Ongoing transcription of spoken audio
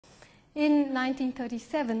In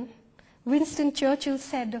 1937, Winston Churchill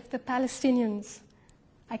said of the Palestinians,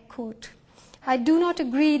 I quote, "I do not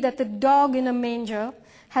agree that the dog in a manger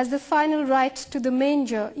has the final right to the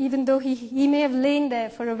manger, even though he may have lain there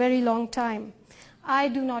for a very long time. I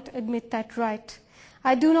do not admit that right.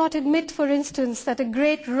 I do not admit, for instance, that a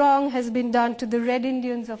great wrong has been done to the Red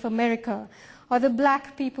Indians of America or the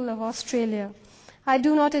black people of Australia. I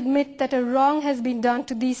do not admit that a wrong has been done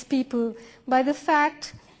to these people by the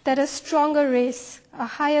fact that a stronger race, a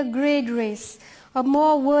higher grade race, a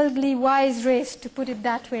more worldly wise race, to put it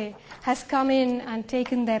that way, has come in and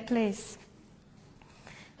taken their place."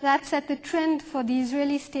 That set the trend for the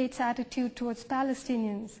Israeli state's attitude towards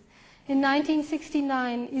Palestinians. In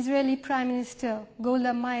 1969, Israeli Prime Minister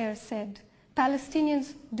Golda Meir said,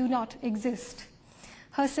 "Palestinians do not exist."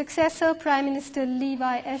 Her successor, Prime Minister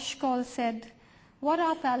Levi Eshkol, said, "What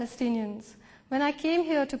are Palestinians? When I came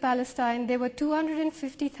here to Palestine, there were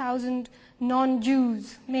 250,000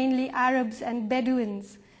 non-Jews, mainly Arabs and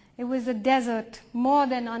Bedouins. It was a desert, more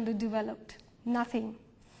than underdeveloped, nothing."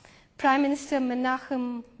 Prime Minister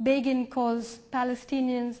Menachem Begin calls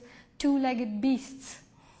Palestinians two-legged beasts.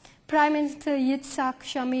 Prime Minister Yitzhak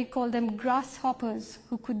Shamir called them grasshoppers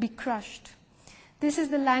who could be crushed. This is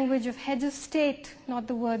the language of heads of state, not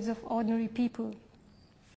the words of ordinary people.